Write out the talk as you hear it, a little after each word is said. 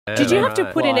Did you have to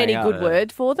put in any Flying good over.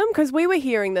 word for them? Because we were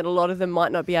hearing that a lot of them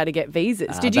might not be able to get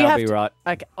visas. Did you they'll have be to? right.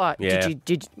 Okay. Oh, Yeah.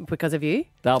 Did you, because of you?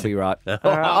 They'll be right.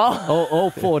 Oh. All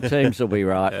 4 teams will be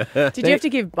right. Did you have to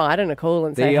give Biden a call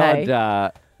and say, The hey?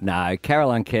 odd, no,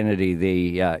 Caroline Kennedy,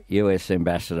 the US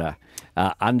ambassador,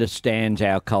 understands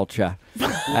our culture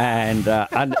and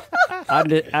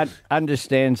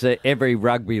understands that every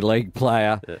rugby league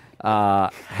player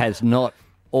has not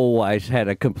always had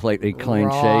a completely clean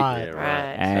Right. sheet,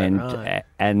 Right.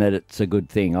 and that it's a good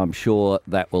thing. I'm sure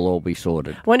that will all be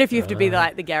sorted. I wonder if you have to be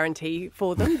like the guarantee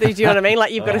for them. Do you know what I mean?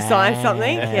 Like you've got to sign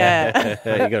something. Yeah.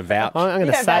 You got to vouch. I'm going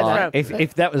to Yeah, say that's that. right.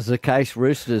 If that was the case,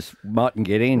 Roosters mightn't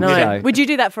get in. No. So. Would you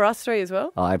do that for us three as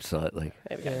well? Oh, absolutely.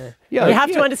 Yeah. Yeah, You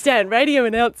have to understand, radio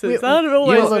announcers aren't You're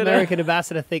always the American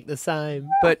ambassador think the same.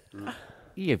 But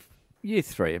you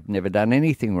three have never done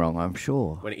anything wrong, I'm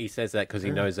sure. When he says that because he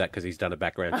knows that because he's done a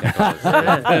background check on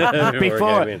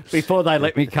us. Before they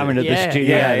let me come into the Yeah,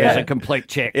 studio yeah, as yeah. a complete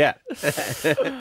check. Yeah.